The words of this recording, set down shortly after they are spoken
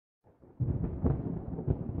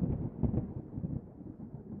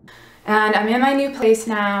And I'm in my new place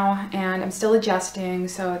now, and I'm still adjusting,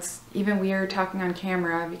 so it's even weird talking on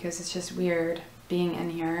camera because it's just weird being in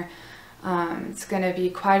here. It's going to be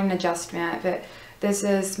quite an adjustment, but this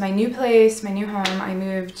is my new place, my new home. I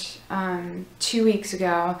moved 2 weeks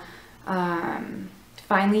ago.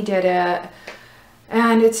 Finally did it.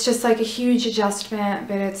 And it's just like a huge adjustment,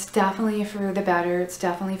 but it's definitely for the better. It's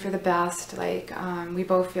definitely for the best. Like, we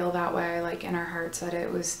both feel that way, like in our hearts, that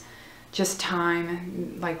it was just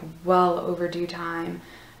time, like well overdue time.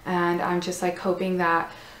 And I'm just like hoping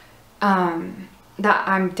that, that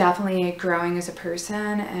I'm definitely growing as a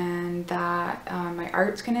person, and that my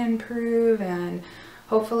art's gonna improve, and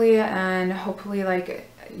hopefully like,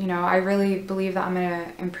 you know, I really believe that I'm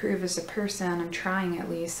gonna improve as a person. I'm trying, at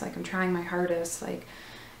least, like I'm trying my hardest, like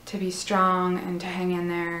to be strong and to hang in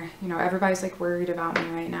there. You know, everybody's like worried about me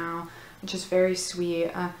right now, which is very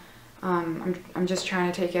sweet. I'm just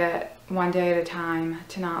trying to take it one day at a time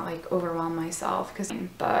to not like overwhelm myself.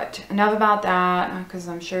 But enough about that, because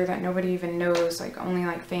I'm sure that nobody even knows, like only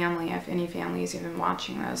like family, if any family is even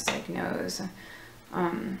watching this, like knows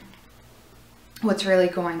what's really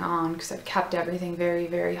going on, because I've kept everything very,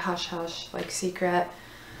 very hush hush, like secret.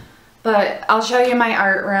 But I'll show you my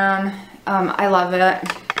art room. I love it.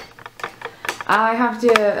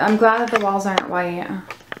 I'm glad that the walls aren't white.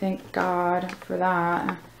 Thank God for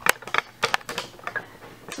that.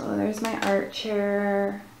 So there's my art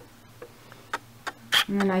chair.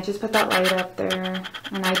 And then I just put that light up there.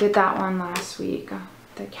 And I did that one last week,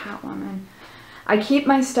 the Catwoman. I keep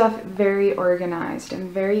my stuff very organized.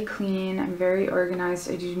 I'm very clean. I'm very organized.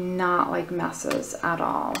 I do not like messes at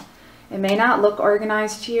all. It may not look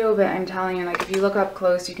organized to you, but I'm telling you, like if you look up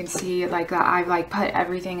close, you can see like that I've like put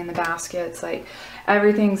everything in the baskets. Like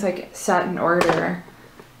everything's like set in order.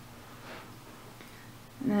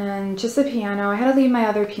 And then just the piano. I had to leave my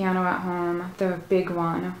other piano at home, the big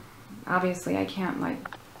one. Obviously, I can't like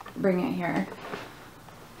bring it here.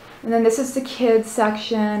 And then this is the kids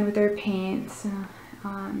section with their paints,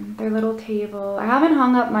 their little table. I haven't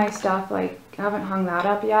hung up my stuff, like I haven't hung that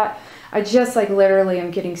up yet. I just like literally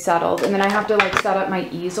am getting settled. And then I have to like set up my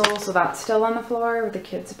easel, so that's still on the floor with the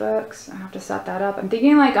kids' books. I have to set that up. I'm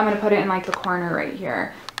thinking like I'm gonna put it in like the corner right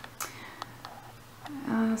here.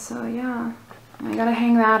 So yeah, I gotta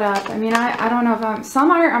hang that up. I mean, I don't know if some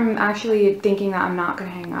art I'm actually thinking that I'm not gonna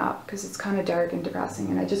hang up because it's kind of dark and depressing,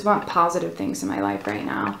 and I just want positive things in my life right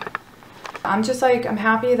now. I'm just like, I'm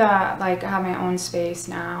happy that like I have my own space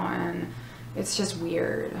now, and it's just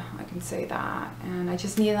weird, I can say that. And I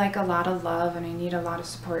just need like a lot of love, and I need a lot of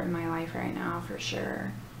support in my life right now for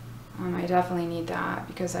sure. I definitely need that,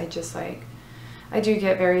 because I just like, I do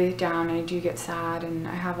get very down, I do get sad, and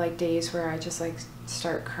I have like days where I just like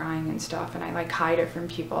start crying and stuff, and I like hide it from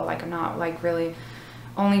people. Like I'm not like really,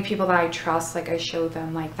 only people that I trust, like I show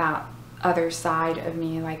them like that other side of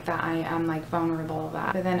me, like that I am like vulnerable,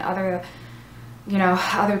 that. But then other, you know,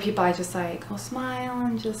 other people I just like will smile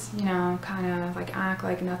and just, you know, kind of like act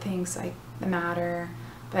like nothing's like the matter.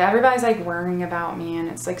 But everybody's like worrying about me, and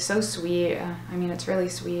it's like so sweet. I mean, it's really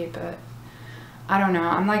sweet, but I don't know.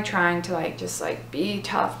 I'm like trying to like just like be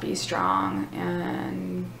tough, be strong,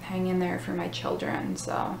 and hang in there for my children.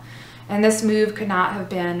 So, and this move could not have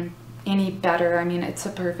been any better. I mean, it's a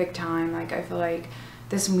perfect time. Like I feel like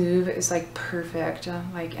this move is like perfect,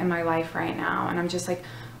 like in my life right now. And I'm just like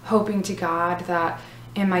hoping to God that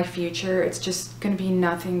in my future it's just gonna be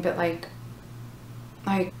nothing but like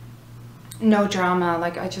no drama.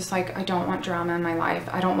 Like I don't want drama in my life.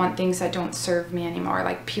 I don't want things that don't serve me anymore,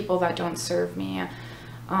 like people that don't serve me.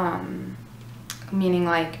 Meaning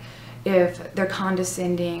like if they're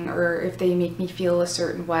condescending or if they make me feel a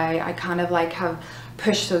certain way, I kind of like have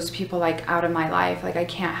pushed those people like out of my life. Like I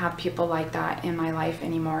can't have people like that in my life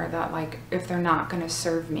anymore, that like if they're not gonna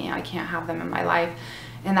serve me, I can't have them in my life.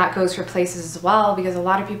 And that goes for places as well, because a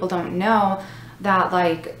lot of people don't know that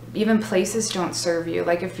like even places don't serve you.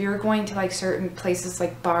 Like if you're going to like certain places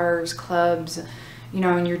like bars, clubs, you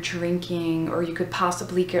know, and you're drinking, or you could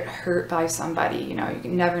possibly get hurt by somebody, you know, you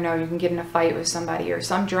can never know, you can get in a fight with somebody, or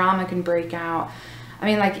some drama can break out. I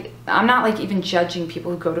mean, like, I'm not like even judging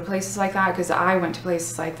people who go to places like that, because I went to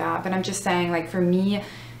places like that, but I'm just saying, like, for me,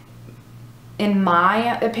 in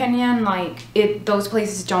my opinion, like those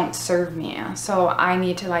places don't serve me. So I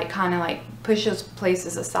need to like kind of like push those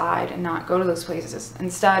places aside and not go to those places.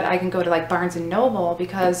 Instead, I can go to like Barnes and Noble,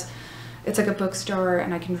 because it's like a bookstore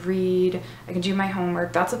and I can read, I can do my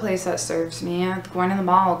homework. That's a place that serves me. Going to the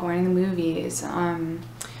mall, going to the movies,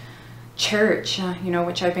 church, you know,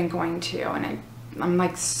 which I've been going to, and I'm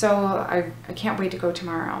like, so I can't wait to go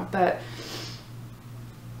tomorrow. But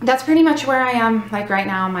that's pretty much where I am like right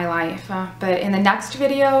now in my life. But in the next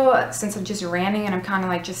video, since I'm just ranting and I'm kind of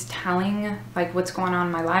like just telling like what's going on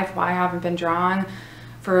in my life, why I haven't been drawing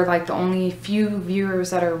for like the only few viewers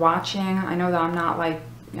that are watching, I know that I'm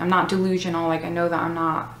not delusional. Like I know that I'm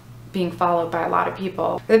not being followed by a lot of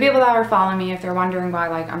people. The people that are following me, if they're wondering why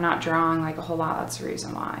like I'm not drawing like a whole lot, that's the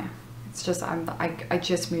reason why. It's just I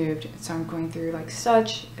just moved, so I'm going through like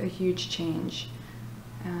such a huge change,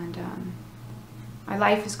 and my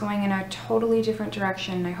life is going in a totally different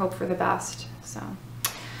direction. I hope for the best. So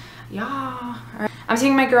yeah. All right. I'm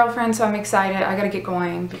seeing my girlfriend, so I'm excited. I gotta get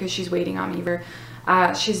going because she's waiting on me.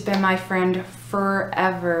 She's been my friend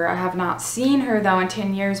forever. I have not seen her though in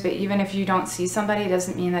 10 years, but even if you don't see somebody, it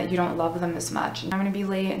doesn't mean that you don't love them as much. And I'm gonna be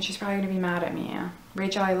late and she's probably gonna be mad at me.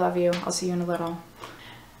 Rachel, I love you. I'll see you in a little.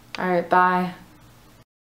 All right, bye.